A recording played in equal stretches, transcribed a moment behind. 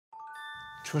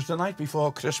'Twas the night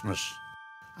before Christmas,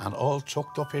 and all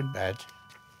tucked up in bed.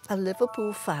 A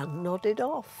Liverpool fan nodded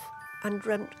off and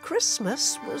dreamt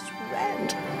Christmas was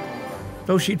red.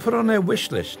 Though she'd put on her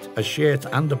wish list a shirt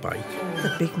and a bike.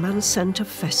 The big man sent a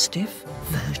festive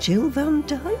Virgil van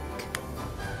Dijk.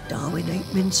 Darwin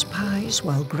ate mince pies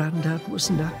while Grandad was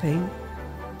napping.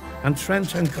 And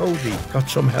Trent and Cody got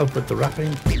some help with the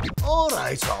wrapping. All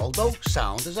right, Aldo,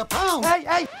 sound as a pound.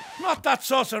 Hey, not that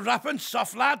sort of wrapping,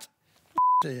 soft lad.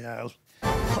 The hell.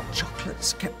 Hot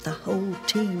chocolates kept the whole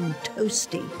team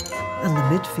toasty, and the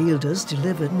midfielders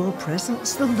delivered more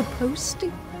presents than the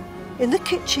postie. In the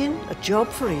kitchen, a job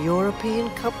for a European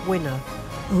Cup winner.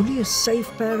 Only a safe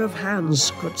pair of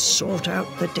hands could sort out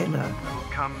the dinner.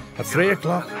 At 3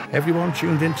 o'clock, everyone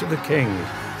tuned into the King.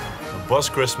 A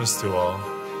blessed Christmas to all.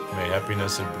 May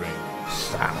happiness it bring.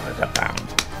 Sound as a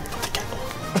pound.